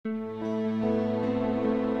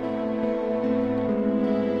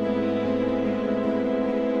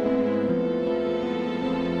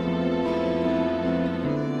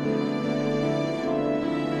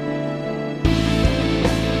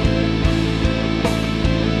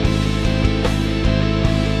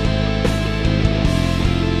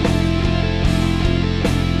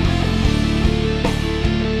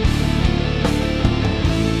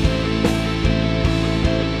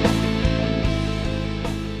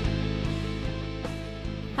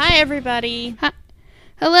Hi, everybody. Hi.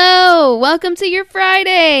 Hello, welcome to your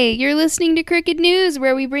Friday. You're listening to Crooked News,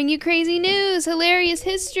 where we bring you crazy news, hilarious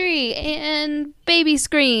history, and baby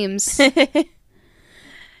screams.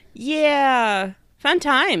 Yeah, fun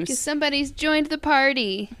times. Because somebody's joined the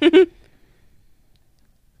party. You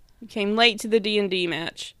came late to the D&D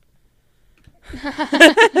match.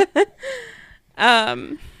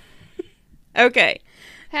 Okay.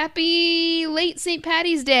 Happy late St.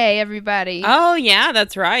 Patty's Day, everybody. Oh, yeah,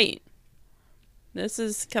 that's right. This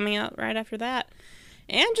is coming out right after that.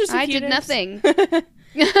 And just a I few did days. nothing.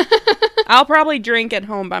 I'll probably drink at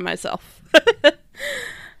home by myself.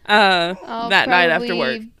 I'll that night after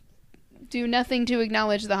work. Do nothing to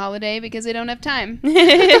acknowledge the holiday because I don't have time.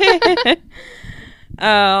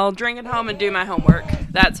 I'll drink at home and do my homework.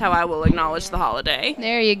 That's how I will acknowledge the holiday.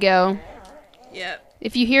 There you go. Yep.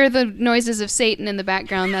 If you hear the noises of Satan in the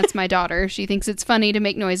background, that's my daughter. She thinks it's funny to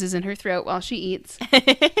make noises in her throat while she eats.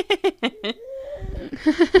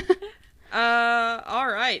 All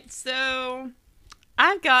right. So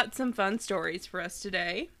I've got some fun stories for us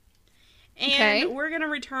today. And Okay. we're going to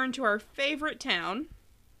return to our favorite town.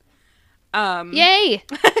 Yay!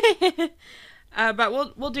 But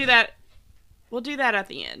we'll do that. We'll do that at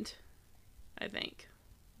the end, I think.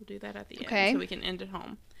 We'll do that at the end so we can end at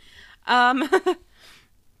home.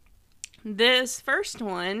 This first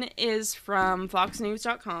one is from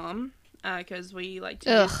foxnews.com because we like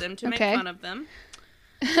to use them to make fun of them.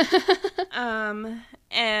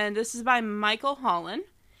 And this is by Michael Holland.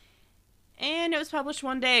 And it was published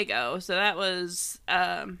one day ago, so that was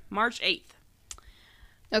March 8th.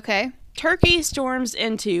 Okay. Turkey storms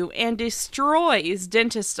into and destroys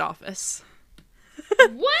dentist's office.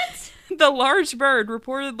 What? The large bird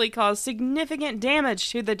reportedly caused significant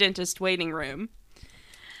damage to the dentist waiting room.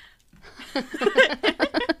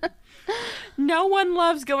 No one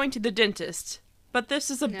loves going to the dentist, but this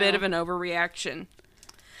is a bit of an overreaction.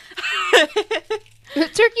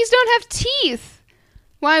 Turkeys don't have teeth.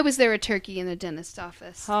 Why was there a turkey in the dentist's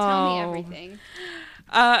office? Tell me everything.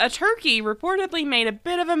 A turkey reportedly made a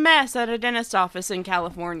bit of a mess at a dentist's office in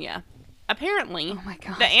California. Apparently, Oh my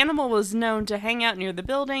God. the animal was known to hang out near the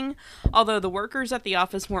building, although the workers at the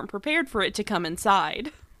office weren't prepared for it to come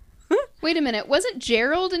inside. Wait a minute. Wasn't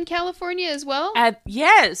Gerald in California as well?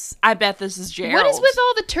 Yes, I bet this is Gerald. What is with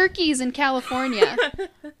all the turkeys in California?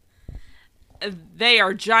 They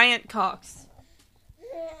are giant cocks.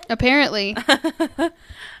 Apparently.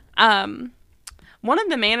 One of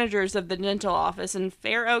the managers of the dental office in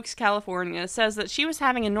Fair Oaks, California, says that she was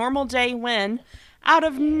having a normal day when, out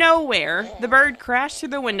of nowhere, the bird crashed through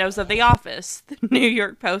the windows of the office, the New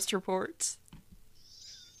York Post reports.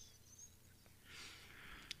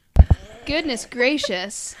 Goodness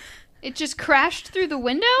gracious. It just crashed through the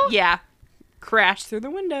window? Yeah, crashed through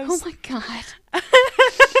the windows. Oh my God.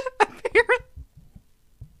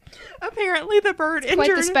 Apparently the bird entered...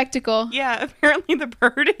 Quite the spectacle. Yeah, apparently the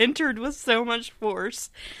bird entered with so much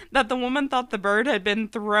force that the woman thought the bird had been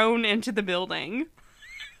thrown into the building.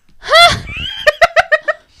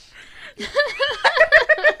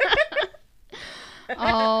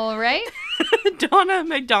 All right. Donna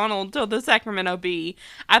McDonald told the Sacramento Bee,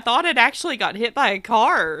 "I thought it actually got hit by a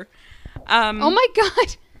car." Oh my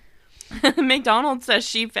God. McDonald says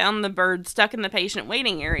she found the bird stuck in the patient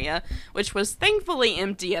waiting area, which was thankfully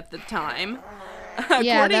empty at the time.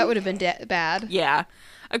 Yeah, that would have been bad. Yeah.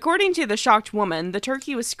 According to the shocked woman, the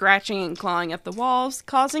turkey was scratching and clawing at the walls,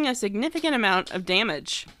 causing a significant amount of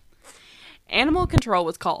damage. Animal control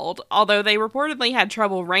was called, although they reportedly had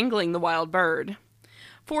trouble wrangling the wild bird.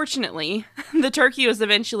 Fortunately, the turkey was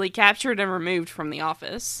eventually captured and removed from the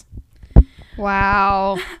office.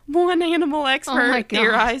 Wow. One animal expert my God.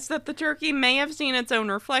 theorized that the turkey may have seen its own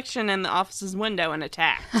reflection in the office's window and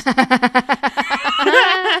attacked.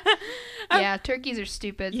 Yeah, turkeys are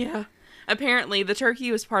stupid. Yeah. Apparently, the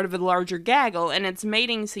turkey was part of a larger gaggle and its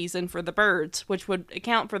mating season for the birds, which would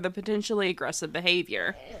account for the potentially aggressive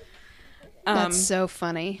behavior. That's so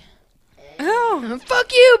funny. Oh,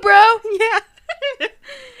 Fuck you, bro! yeah.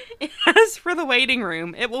 As for the waiting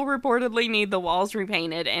room, it will reportedly need the walls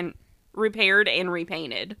repaired and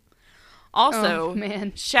repainted. Also, Oh,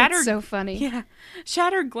 man. shattered. That's so funny. Yeah,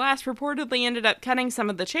 shattered glass reportedly ended up cutting some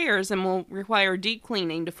of the chairs and will require deep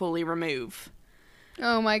cleaning to fully remove.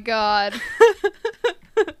 Oh my God.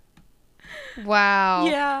 Wow.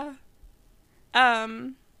 Yeah.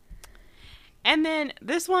 And then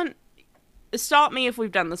this one, stop me if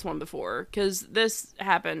we've done this one before, because this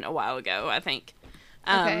happened a while ago, I think.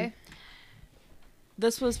 Okay.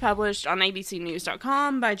 This was published on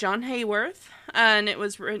abcnews.com by John Hayworth, and it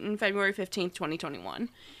was written February 15th, 2021.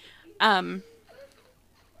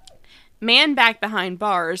 Man back behind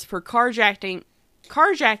bars for carjacking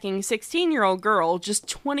 16-year-old girl just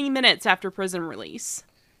 20 minutes after prison release.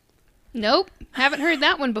 Nope. Haven't heard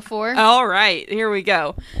that one before. All right, here we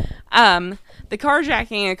go. The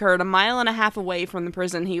carjacking occurred a mile and a half away from the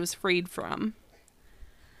prison he was freed from.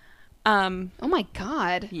 Oh my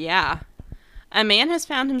God. Yeah. A man has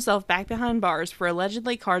found himself back behind bars for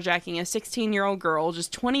allegedly carjacking a 16-year-old girl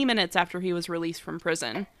just 20 minutes after he was released from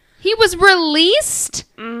prison. He was released?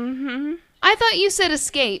 Mm-hmm. I thought you said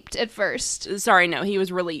escaped at first. Sorry, no, he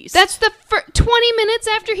was released. That's the 20 minutes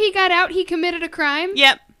after he got out, he committed a crime?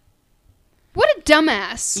 Yep. What a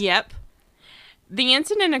dumbass. Yep. The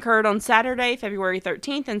incident occurred on Saturday, February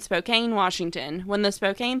 13th in Spokane, Washington, when the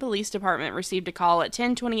Spokane Police Department received a call at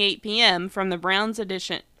 10:28 p.m. from the Browns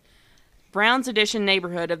Addition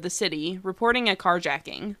neighborhood of the city, reporting a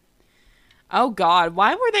carjacking. Oh God,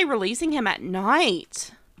 why were they releasing him at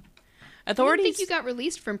night? Authorities... I didn't think you got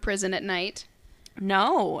released from prison at night.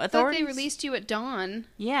 No, I thought they released you at dawn.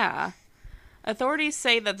 Yeah. Authorities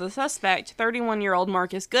say that the suspect, 31-year-old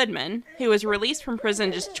Marcus Goodman, who was released from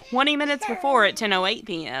prison just 20 minutes before at 10:08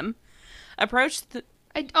 p.m., approached the...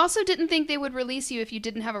 I also didn't think they would release you if you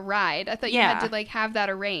didn't have a ride. I thought you had to, have that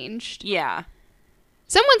arranged. Yeah.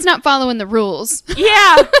 Someone's not following the rules.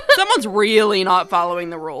 Yeah, someone's really not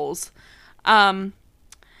following the rules.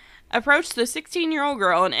 Approached the 16-year-old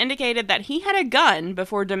girl and indicated that he had a gun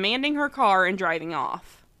before demanding her car and driving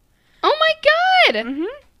off. Oh my God! Mm-hmm.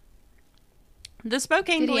 The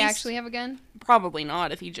Spokane Did police... he actually have a gun? Probably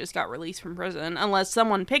not if he just got released from prison, unless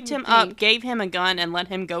someone picked him up, gave him a gun, and let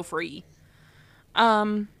him go free.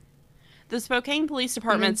 The Spokane Police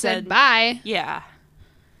Department said bye. Yeah.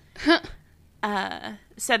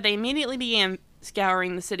 Said they immediately began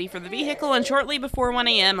scouring the city for the vehicle, and shortly before 1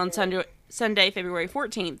 a.m. on Sunday, February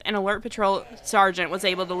 14th, an alert patrol sergeant was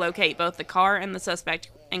able to locate both the car and the suspect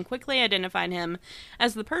and quickly identified him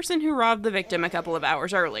as the person who robbed the victim a couple of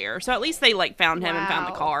hours earlier. So at least they, found him and found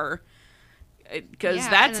the car. Because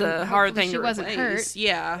that's a hard thing to replace. She wasn't hurt.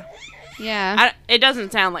 Yeah. Yeah. It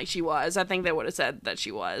doesn't sound like she was. I think they would have said that she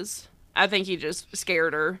was. I think he just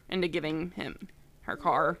scared her into giving him her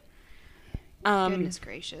car. Goodness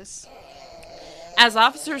gracious. As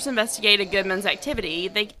officers investigated Goodman's activity,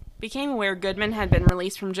 they became aware Goodman had been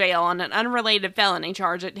released from jail on an unrelated felony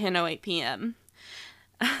charge at 10:08 p.m.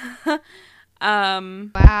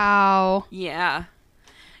 Wow. Yeah.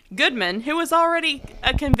 Goodman, who was already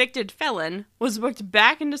a convicted felon, was booked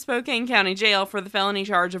back into Spokane County Jail for the felony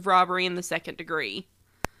charge of robbery in the second degree.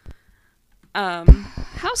 How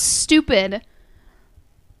stupid.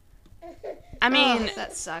 I mean...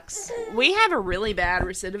 that sucks. We have a really bad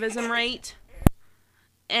recidivism rate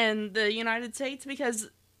in the United States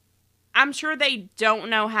because I'm sure they don't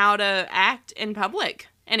know how to act in public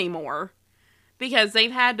anymore. Because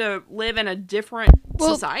they've had to live in a different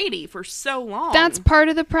society for so long. That's part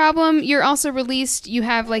of the problem. You're also released. You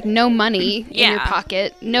have, no money in your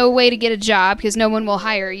pocket. No way to get a job because no one will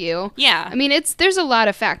hire you. Yeah. I mean, there's a lot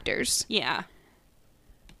of factors. Yeah.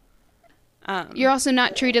 You're also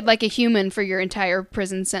not treated like a human for your entire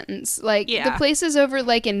prison sentence. The places over,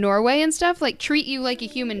 in Norway and stuff, treat you like a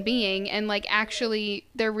human being. And, actually,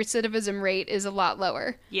 their recidivism rate is a lot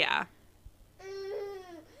lower. Yeah.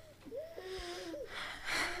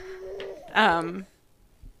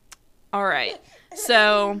 All right.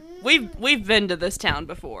 So we've been to this town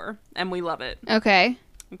before, and we love it. Okay.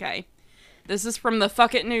 Okay. This is from the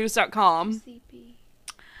fuckitnews.com.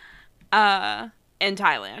 In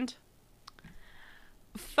Thailand.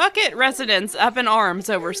 Phuket residents up in arms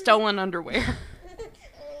over stolen underwear.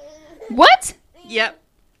 What? Yep.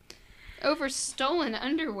 Over stolen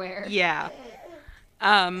underwear. Yeah.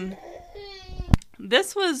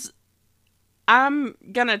 This was... I'm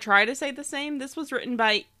gonna try to say the same. This was written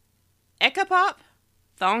by Ekapop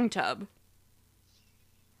Thongtub.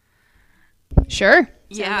 Sure.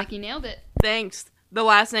 Yeah. Sounds like you nailed it. Thanks. The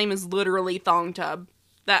last name is literally Thongtub.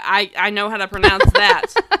 That I know how to pronounce that.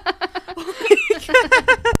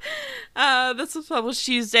 This was published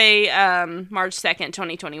Tuesday, March 2nd,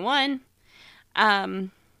 2021.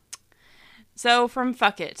 So from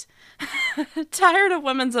Fuck It. Tired of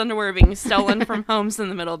women's underwear being stolen from homes in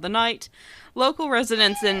the middle of the night, local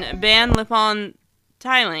residents in Ban Lipon,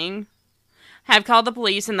 Thailand, have called the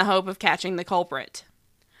police in the hope of catching the culprit.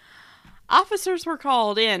 Officers were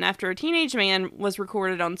called in after a teenage man was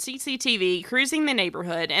recorded on CCTV cruising the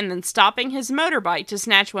neighborhood and then stopping his motorbike to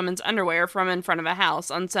snatch women's underwear from in front of a house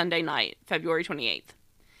on Sunday night, February 28th.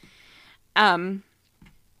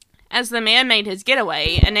 As the man made his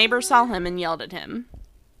getaway, a neighbor saw him and yelled at him.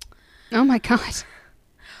 Oh my God.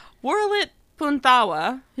 Warlit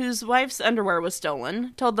Punthawa, whose wife's underwear was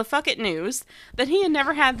stolen, told the Fuck It News that he had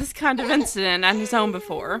never had this kind of incident at his home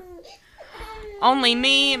before. Only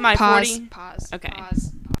me, my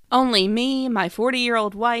Only me, my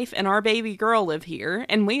 40-year-old wife, and our baby girl live here,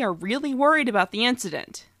 and we are really worried about the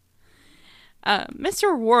incident.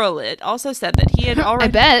 Mr. Warlett also said that he had already...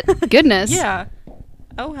 I bet. Goodness. Yeah.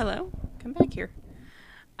 Oh, hello. Come back here.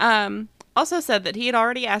 Also said that he had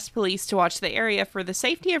already asked police to watch the area for the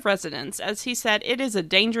safety of residents, as he said it is a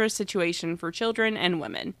dangerous situation for children and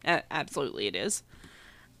women. Absolutely it is.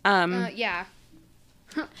 Yeah.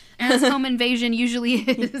 As home invasion usually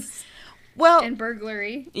is. Well, and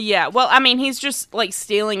burglary. Yeah, well, I mean, he's just, like,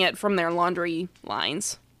 stealing it from their laundry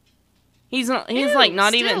lines. He's not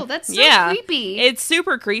even... That's so creepy. It's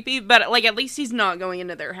super creepy, but, like, at least he's not going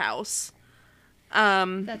into their house.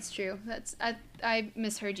 That's true. I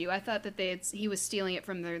misheard you. I thought that he was stealing it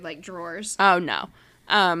from their, like, drawers. Oh, no.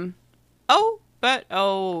 Oh,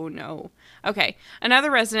 no. Okay,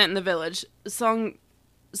 another resident in the village, Songrizi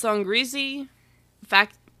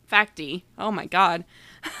Facti, oh my god,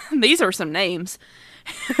 these are some names,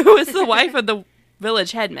 who was the wife of the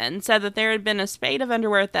village headman, said that there had been a spate of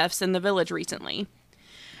underwear thefts in the village recently.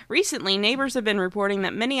 Recently, neighbors have been reporting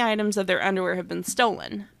that many items of their underwear have been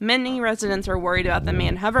stolen. Many residents are worried about the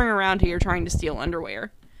man hovering around here trying to steal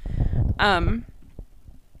underwear.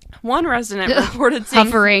 One resident reported seeing...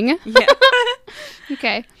 Hovering? Yeah.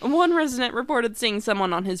 Okay. One resident reported seeing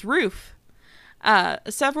someone on his roof.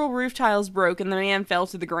 Several roof tiles broke and the man fell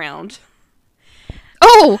to the ground.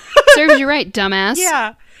 Oh! Serves you right, dumbass.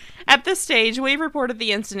 Yeah. At this stage, we've reported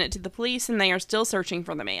the incident to the police and they are still searching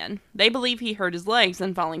for the man. They believe he hurt his legs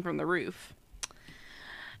in falling from the roof.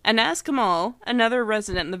 Anas Kamal, another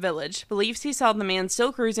resident in the village, believes he saw the man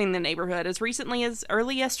still cruising the neighborhood as recently as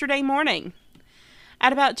early yesterday morning.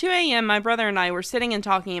 At about 2 a.m., my brother and I were sitting and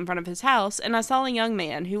talking in front of his house, and I saw a young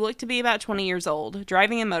man who looked to be about 20 years old,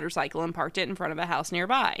 driving a motorcycle and parked it in front of a house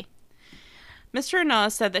nearby. Mr.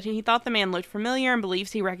 Anas said that he thought the man looked familiar and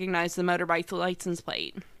believes he recognized the motorbike's license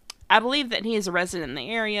plate. I believe that he is a resident in the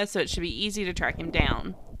area, so it should be easy to track him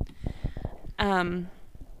down.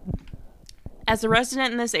 As a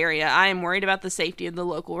resident in this area, I am worried about the safety of the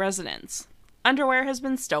local residents. Underwear has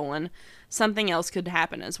been stolen. Something else could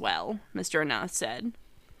happen as well, Mr. Anas said.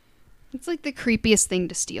 It's like the creepiest thing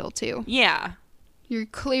to steal, too. Yeah. You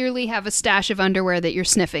clearly have a stash of underwear that you're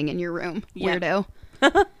sniffing in your room. Weirdo.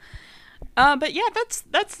 But yeah,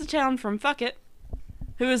 that's the town from Fuck It,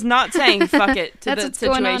 who is not saying fuck it to that's the what's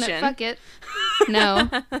situation. Going on at Fuck It. No.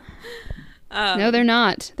 No, they're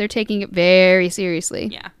not. They're taking it very seriously.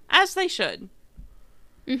 Yeah, as they should.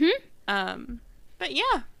 Mm-hmm. But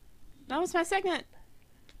yeah, that was my segment.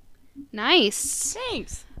 Nice.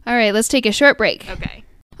 Thanks. All right, let's take a short break. Okay.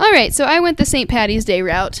 All right, so I went the St. Patty's Day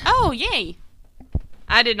route. Oh, yay.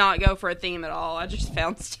 I did not go for a theme at all. I just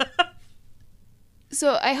found stuff.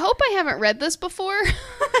 So I hope I haven't read this before.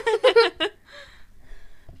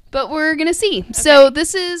 But we're going to see. Okay. So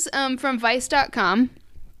this is from Vice.com.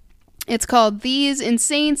 It's called These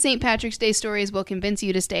Insane St. Patrick's Day Stories Will Convince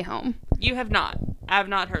You to Stay Home. You have not. I have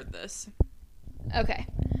not heard this. Okay.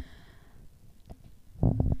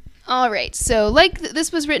 All right. So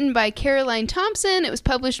this was written by Caroline Thompson. It was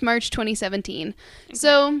published March 2017. Okay.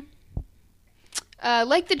 So...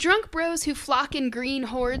 like the drunk bros who flock in green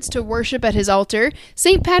hordes to worship at his altar,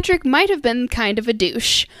 St. Patrick might have been kind of a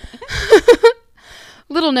douche.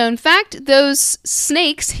 Little known fact, those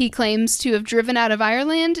snakes he claims to have driven out of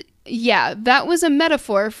Ireland, yeah, that was a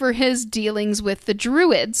metaphor for his dealings with the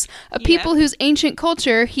Druids, a people whose ancient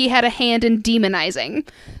culture he had a hand in demonizing.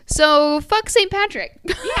 So, fuck St. Patrick.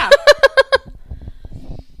 Yeah.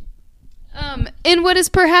 In what is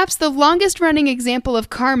perhaps the longest-running example of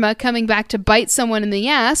karma coming back to bite someone in the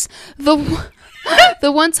ass, the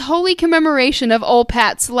once holy commemoration of Old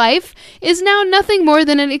Pat's life is now nothing more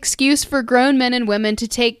than an excuse for grown men and women to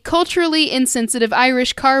take culturally insensitive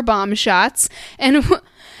Irish car bomb shots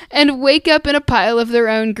and wake up in a pile of their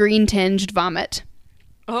own green-tinged vomit.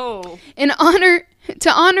 Oh.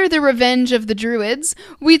 To honor the revenge of the Druids,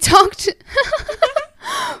 we talked...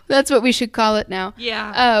 That's what we should call it now.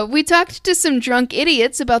 Yeah. We talked to some drunk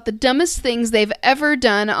idiots about the dumbest things they've ever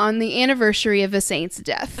done on the anniversary of a saint's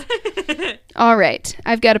death. All right.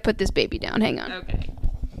 I've got to put this baby down. Hang on. Okay.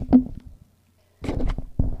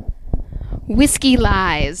 Whiskey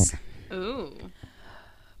lies. Ooh.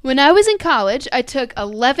 When I was in college, I took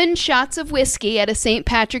 11 shots of whiskey at a St.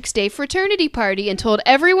 Patrick's Day fraternity party and told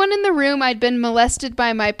everyone in the room I'd been molested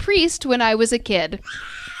by my priest when I was a kid.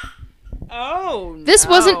 Oh, no. This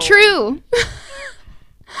wasn't true.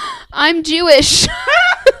 I'm Jewish.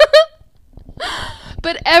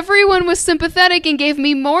 But everyone was sympathetic and gave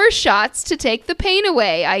me more shots to take the pain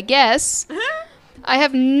away, I guess. I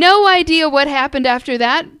have no idea what happened after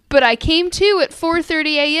that, but I came to at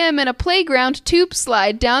 4:30 a.m. in a playground tube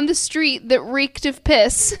slide down the street that reeked of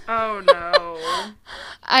piss. Oh, no.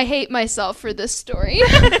 I hate myself for this story.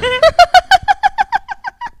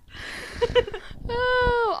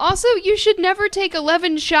 Oh, also, you should never take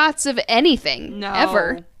 11 shots of anything. No.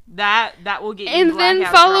 Ever. That will get you And then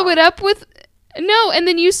blackout follow drunk. it up with... No, and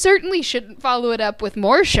then you certainly shouldn't follow it up with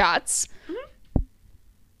more shots.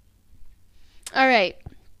 All right.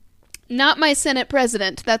 Not my Senate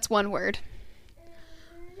president. That's one word.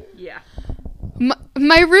 Yeah.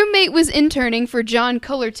 My roommate was interning for John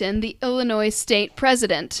Cullerton, the Illinois state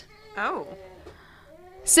president. Oh.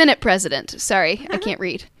 Senate president. Sorry, I can't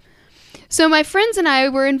read. So my friends and I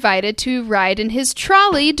were invited to ride in his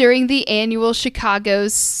trolley during the annual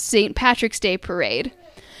Chicago's St. Patrick's Day parade.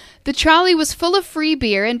 The trolley was full of free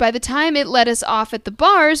beer, and by the time it let us off at the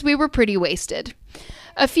bars, we were pretty wasted.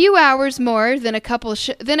 A few hours more than a couple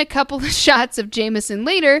of shots of Jameson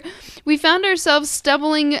later, we found ourselves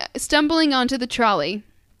stumbling onto the trolley.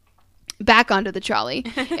 Back onto the trolley.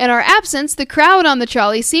 In our absence, the crowd on the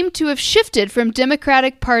trolley seemed to have shifted from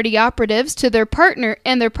Democratic Party operatives to their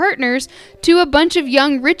partners to a bunch of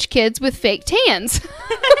young rich kids with fake tans.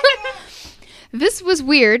 This was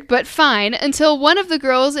weird, but fine, until one of the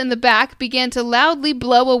girls in the back began to loudly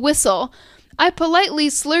blow a whistle. I politely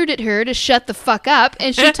slurred at her to shut the fuck up,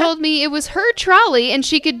 and she told me it was her trolley and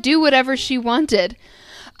she could do whatever she wanted.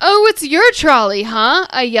 "Oh, it's your trolley, huh?"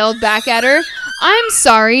 I yelled back at her. "I'm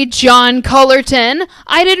sorry, John Cullerton.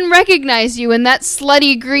 I didn't recognize you in that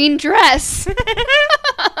slutty green dress."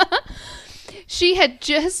 She had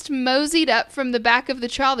just moseyed up from the back of the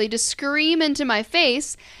trolley to scream into my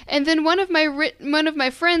face, and then one of my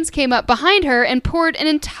friends came up behind her and poured an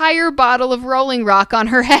entire bottle of Rolling Rock on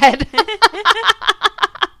her head.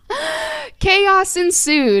 Chaos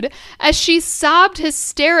ensued. As she sobbed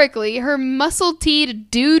hysterically, her muscle-teed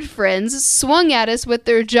dude friends swung at us with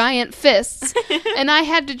their giant fists, and I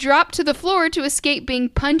had to drop to the floor to escape being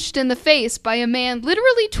punched in the face by a man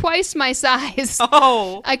literally twice my size.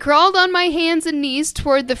 Oh. I crawled on my hands and knees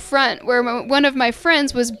toward the front, where one of my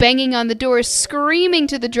friends was banging on the door, screaming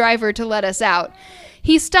to the driver to let us out.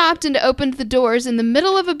 He stopped and opened the doors in the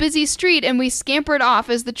middle of a busy street, and we scampered off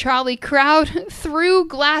as the trolley crowd threw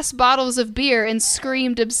glass bottles of beer and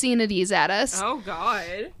screamed obscenities at us. Oh,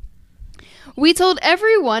 God. We told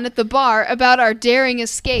everyone at the bar about our daring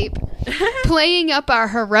escape, playing up our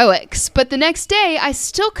heroics, but the next day I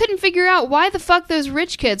still couldn't figure out why the fuck those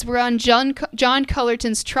rich kids were on John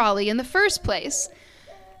Cullerton's trolley in the first place.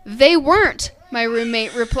 "They weren't," my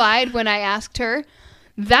roommate replied when I asked her.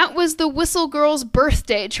 "That was the Whistle Girl's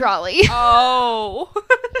birthday trolley." Oh.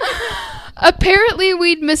 Apparently,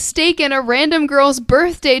 we'd mistaken a random girl's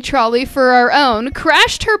birthday trolley for our own,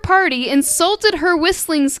 crashed her party, insulted her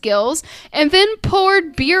whistling skills, and then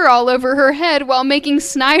poured beer all over her head while making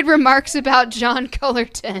snide remarks about John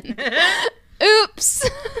Cullerton. Oops.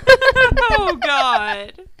 Oh,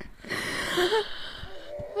 God.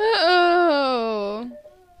 Oh.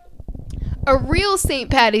 A real St.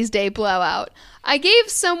 Patty's Day blowout. I gave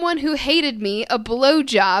someone who hated me a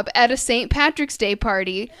blowjob at a St. Patrick's Day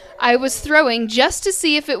party I was throwing just to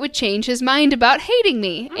see if it would change his mind about hating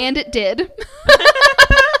me, and it did.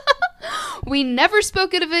 We never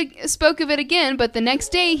spoke of it again, but the next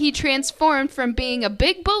day he transformed from being a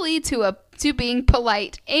big bully to being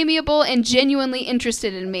polite, amiable, and genuinely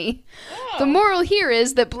interested in me. Oh. The moral here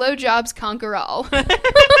is that blowjobs conquer all.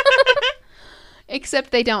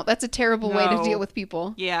 Except they don't. That's a terrible way to deal with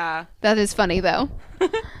people. Yeah. That is funny, though.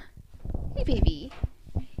 Hey, baby.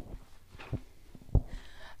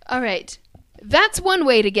 All right. That's one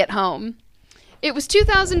way to get home. It was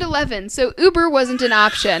 2011, so Uber wasn't an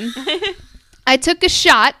option. I took a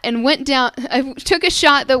shot that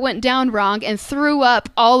went down wrong and threw up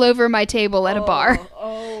all over my table at a bar.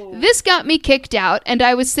 Oh. This got me kicked out, and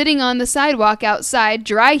I was sitting on the sidewalk outside,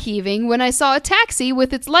 dry heaving, when I saw a taxi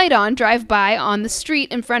with its light on drive by on the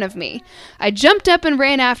street in front of me. I jumped up and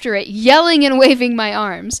ran after it, yelling and waving my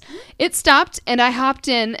arms. It stopped, and I hopped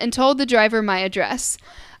in and told the driver my address.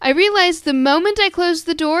 I realized the moment I closed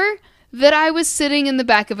the door that I was sitting in the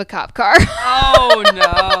back of a cop car. Oh,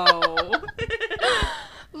 no.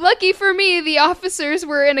 Lucky for me, the officers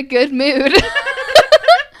were in a good mood.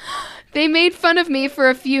 They made fun of me for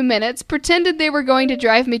a few minutes, pretended they were going to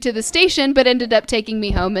drive me to the station, but ended up taking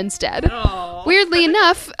me home instead. Oh. Weirdly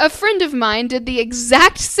enough, a friend of mine did the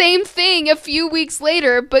exact same thing a few weeks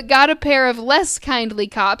later, but got a pair of less kindly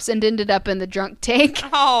cops and ended up in the drunk tank.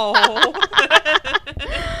 Oh.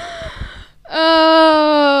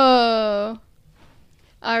 Oh.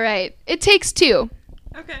 All right. It takes two.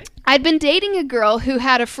 Okay. I'd been dating a girl who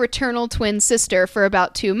had a fraternal twin sister for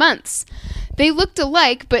about 2 months. They looked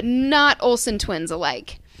alike, but not Olsen twins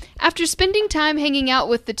alike. After spending time hanging out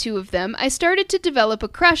with the two of them, I started to develop a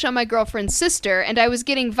crush on my girlfriend's sister, and I was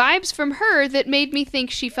getting vibes from her that made me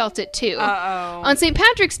think she felt it too. Uh-oh. On St.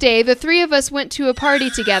 Patrick's Day, the three of us went to a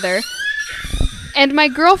party together, and my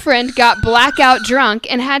girlfriend got blackout drunk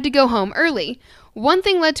and had to go home early. One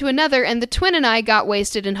thing led to another, and the twin and I got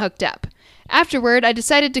wasted and hooked up. Afterward, I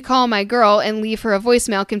decided to call my girl and leave her a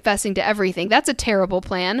voicemail confessing to everything. That's a terrible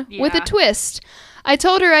plan. Yeah. With a twist. I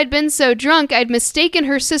told her I'd been so drunk I'd mistaken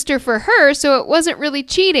her sister for her, so it wasn't really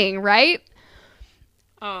cheating, right?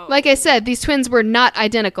 Oh. Like I said, these twins were not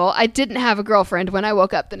identical. I didn't have a girlfriend when I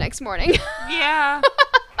woke up the next morning. Yeah.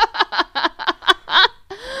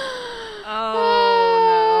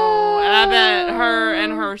 Oh, no. And I bet her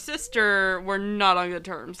and her sister were not on good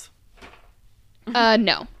terms.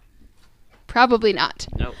 No. Probably not.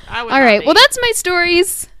 Nope. I would All not right. be. Well, that's my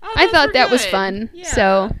stories. Oh, I those thought were that was good. fun. Yeah.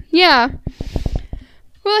 So, yeah.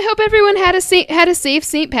 Well, I hope everyone had a safe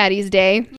St. Patty's Day.